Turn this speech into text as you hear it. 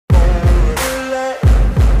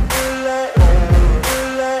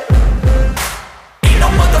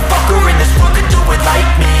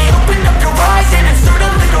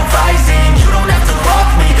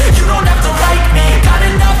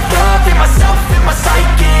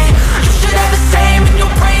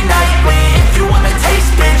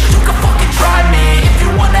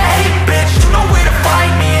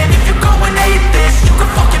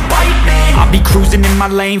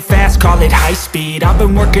brain fast, call it high speed. I've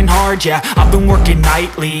been working hard, yeah, I've been working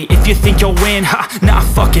nightly. If you think you'll win, ha, not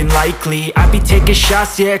fucking likely. I be taking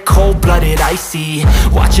shots, yeah, cold-blooded, icy.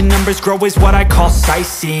 Watching numbers grow is what I call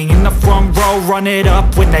sightseeing. In the front row, run it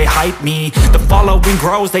up when they hype me. The following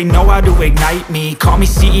grows, they know how to ignite me. Call me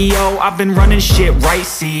CEO, I've been running shit right,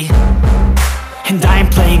 see. And I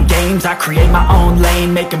ain't playing games, I create my own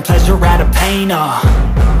lane, making pleasure out of pain,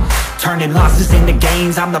 turning losses into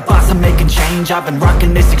gains. I'm the boss, I'm making change. I've been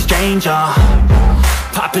rocking this exchange,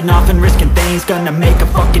 popping off and risking things. Gonna make a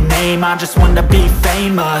fucking name, I just wanna be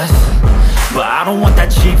famous. But I don't want that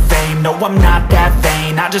cheap fame, no I'm not that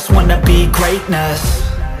vain. I just wanna be greatness.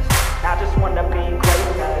 I just wanna be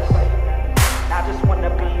greatness. I just wanna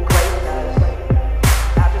be greatness.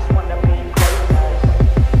 I just wanna be greatness.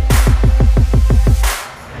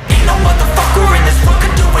 Ain't no motherfucker in this world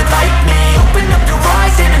could do it like me. Open up your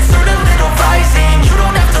eyes and insert a little rising. You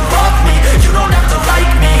don't have to love me, you don't have to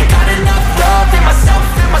like me. Got enough love in myself,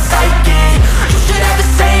 in my psyche. You should have the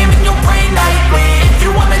same in your brain nightly. If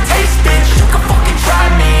you wanna taste, bitch, you can fucking try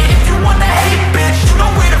me. If you wanna hate, bitch, you know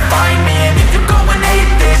where to find me. And if you're going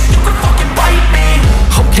hate this, you can fucking bite me.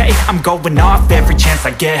 Okay, I'm going off every chance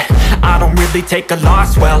I get. I don't really take a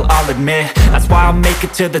loss, well, I'll admit. That's why I'll make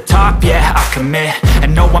it to the top, yeah, I commit.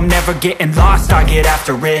 And no, I'm never getting lost, I get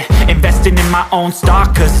after it. Investing in my own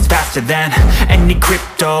stock, cause it's faster than any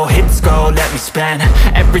crypto hits go, let me spend.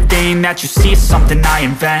 Everything that you see is something I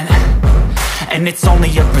invent. And it's only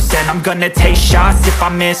a percent. I'm gonna take shots. If I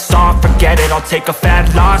miss all, forget it. I'll take a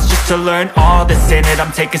fat loss just to learn all that's in it.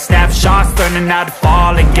 I'm taking snapshots, learning how to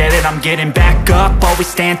fall and get it. I'm getting back up, always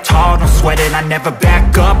stand tall, don't sweat it. I never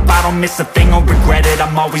back up, I don't miss a thing or regret it.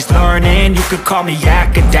 I'm always learning, you could call me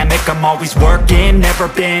academic. I'm always working, never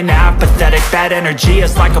been apathetic. Bad energy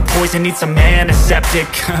is like a poison, needs some antiseptic.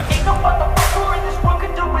 Ain't no motherfucker in this world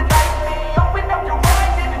could do it like me. Open up your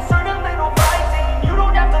eyes and insert a little rising. You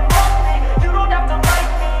don't have to love me, you don't have to like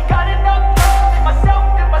me. Got enough love in myself,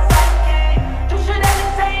 in my psyche. You should have the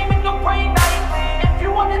same in your brain nightly. If you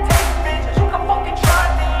wanna take, bitch, you can fucking try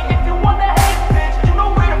me. If you wanna hate, bitch, you know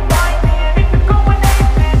where to find me. And if you're going hate,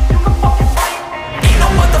 bitch, you can fucking fight me. Ain't no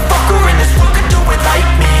motherfucker in this world could do it like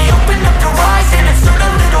me. Open up your eyes and insert a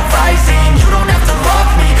little rising. You don't have to love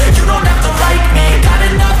me, you don't have to like me. Got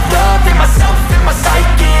enough love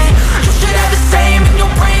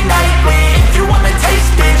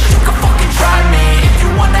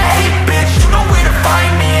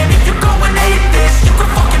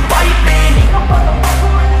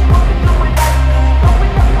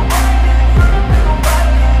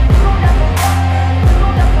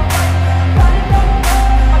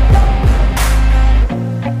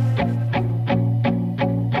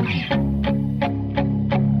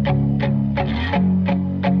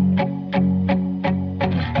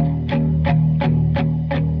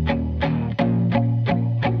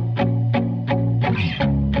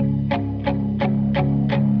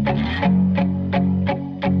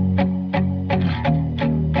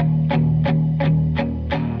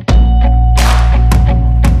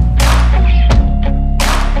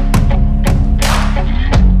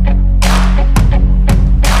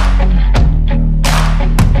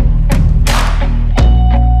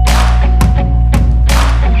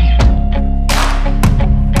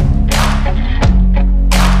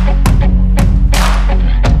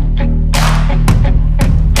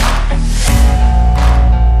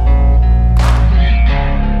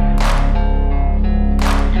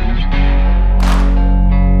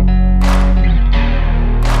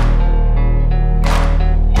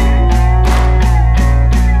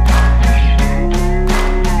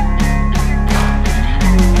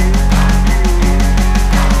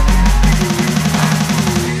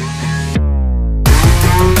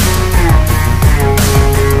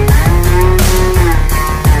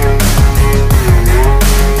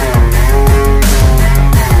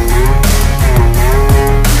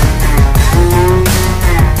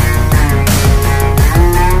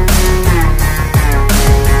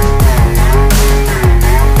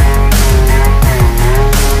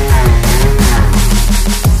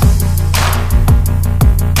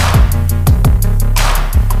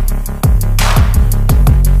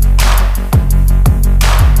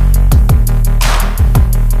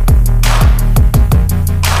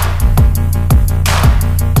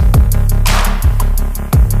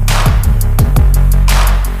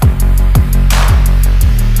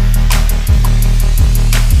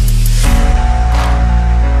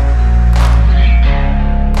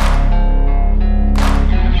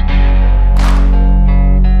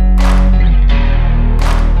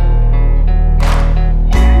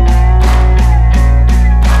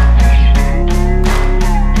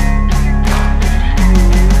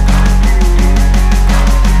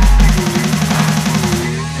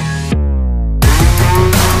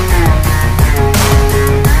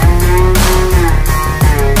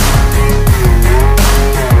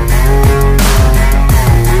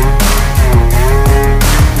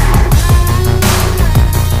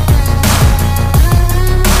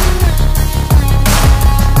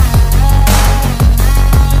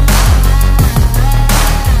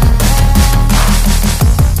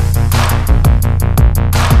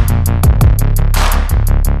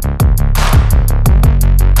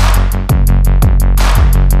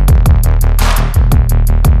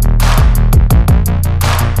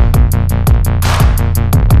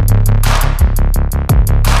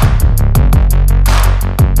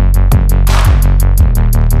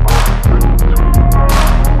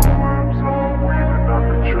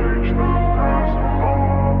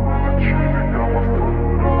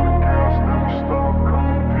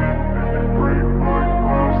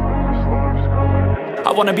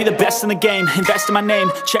I wanna be the best in the game, invest in my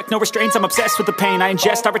name. Check no restraints, I'm obsessed with the pain. I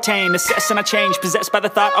ingest, I retain, assess and I change. Possessed by the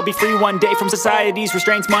thought I'll be free one day from society's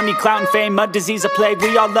restraints. Money, clout and fame, a disease, a plague.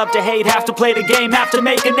 We all love to hate, have to play the game, have to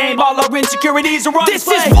make a name. All our insecurities are on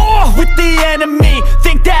display. This is war with the enemy,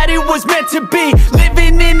 think that it was meant to be.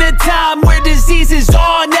 Living in a time where disease is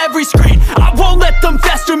on every screen. I won't let them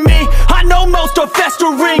fester me, I know most are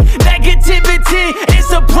festering. Negativity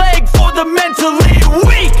is a plague for the mentally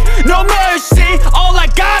weak. No mercy, all I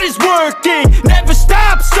got is working. Never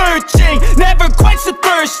stop searching, never quench the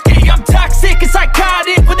thirsty. I'm toxic and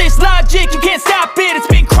psychotic, with this logic, you can't stop it. It's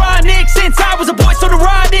been chronic since I was a boy, so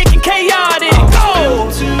neurotic and chaotic. I'm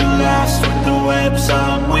built to last with the webs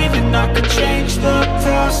I'm weaving. I could change the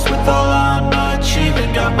past with all I'm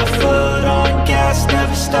achieving. Got my foot on gas,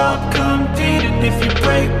 never stop competing. If you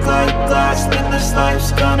break like glass, then this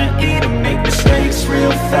life's gonna eat 'em. Make mistakes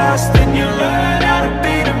real fast, then you learn how to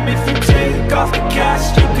beat 'em. If you take off the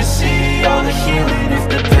cast, you can see all the healing. If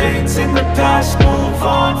the pain's in the past, move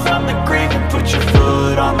on from the grave and put your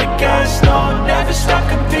foot on the gas. No, never stop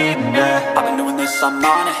competing, yeah. I've been doing this, I'm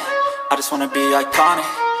on it. I just wanna be iconic.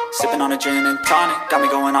 Sipping on a gin and tonic, got me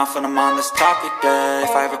going off when I'm on this topic, yeah.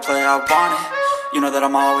 If I ever play, I want it. You know that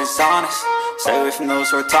I'm always honest. Stay away from those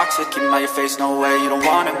who are toxic. Keep them out your face, no way, you don't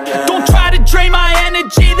want them, yeah. Don't try to drain my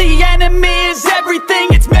energy. The enemy is everything.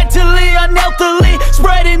 It's mentally, unhealthily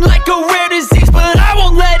spreading like a rare disease, but I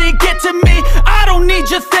won't let it get to me. I don't need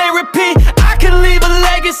your therapy. I can leave a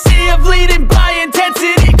legacy of leading by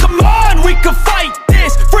intensity. Come on, we can fight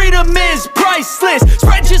this. Freedom is priceless,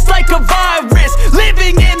 spread just like a virus.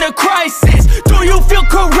 Living in a crisis. Do you feel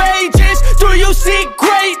courageous? Do you seek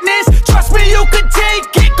greatness? Trust me, you can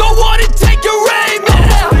take it. Go on and take your aim,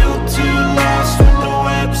 yeah. I'm built to last with the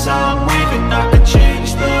webs I'm weaving. I could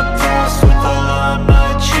change the past with all I'm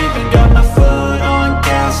achieving. Got my foot on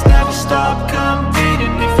gas, never stop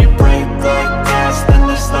competing. If you break like glass, then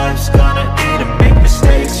this life's gonna eat 'em. Make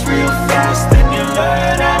mistakes real fast, then you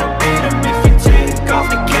learn how to beat 'em. If you take off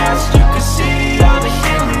the cast, you can see all the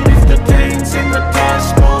healing. If the pain's in the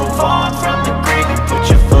past, move on from the grave and put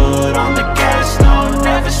your foot on the gas. No,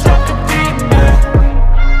 never stop competing, yeah.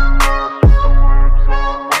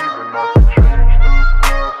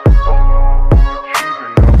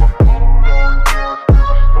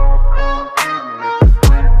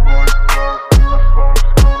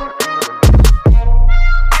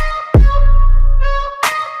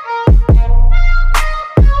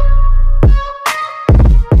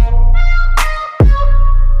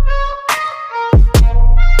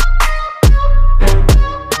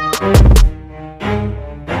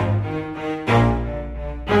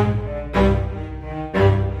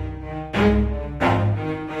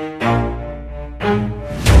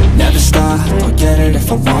 Never stop, I'll get it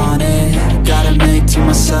if I want it. Gotta make to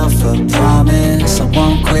myself a promise. I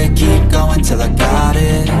won't quit, keep going till I got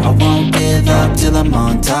it. I won't give up till I'm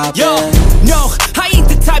on top, Yo, yeah. no, I ain't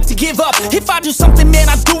the type to give up. If I do something, man,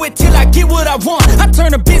 I do it till I get what I want. I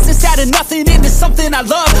turn a business out of nothing into something I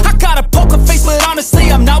love. I got a poker face, but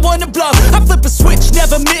honestly, I'm not one to bluff. I flip a switch,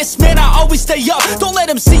 never miss, man, I always stay up. Don't let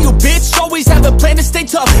them see you, bitch, always have a plan to stay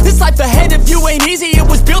tough. This life ahead of you ain't easy, it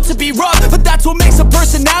was built to be rough. But that's what makes a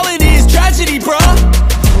personality, is tragedy, bruh.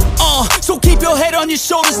 So keep your head on your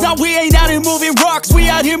shoulders. Now we ain't out here moving rocks, we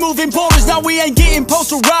out here moving boulders. Now we ain't getting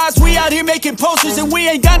posterized, we out here making posters. And we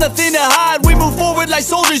ain't got nothing to hide, we move forward like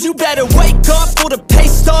soldiers. You better wake up for the pay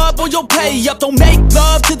stub or you'll pay up. Don't make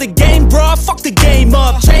love to the game, bruh, fuck the game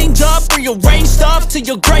up. Change up, rearrange stuff to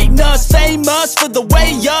your greatness. Famous for the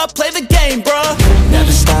way up, play the game, bruh.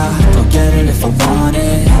 Never stop, I'll get it if I want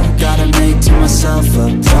it. Gotta make to myself a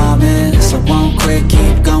promise. I won't quit,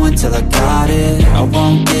 keep going till I got it. I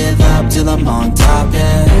won't give up till I'm on top,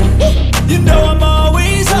 yeah. You know I'm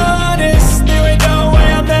always honest, there ain't no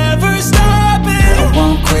way I'm ever stopping. I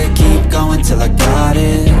won't quit, keep going till I got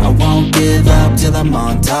it. I won't give up till I'm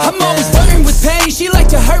on top, I'm always flirting with pain, she like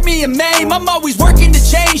to hurt me and maim. I'm always working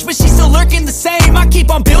to change, but she's still lurking the same. I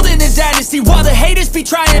keep on building a dynasty while the haters be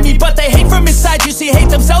trying me. But they hate from inside, you see, hate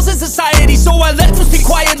themselves in society. So I let them speak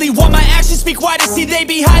quietly while my actions speak wider. See, they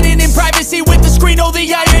be hiding in privacy with the screen, oh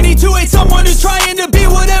the irony. To hate someone who's trying to be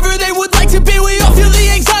whatever they would like to be. We all feel the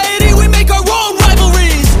anxiety, we make our own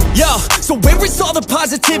rivalries. Yo, so where is all the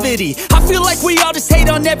positivity? I feel like we all just hate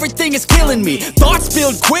on everything, it's killing me. Thoughts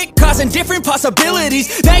build quick, causing different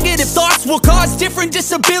possibilities. Negative thoughts will cause different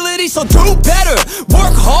disabilities. So do better,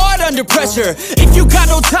 work hard under pressure. If you got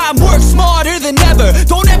no time, work smarter than ever.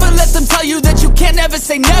 Don't ever let them tell you that you can't never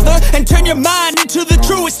say never. And turn your mind into the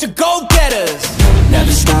truest of go-getters.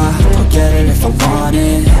 Never stop, I'll get it if I want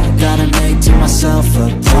it. Gotta make to myself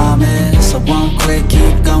a promise. I won't quit,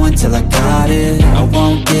 keep going till I got it.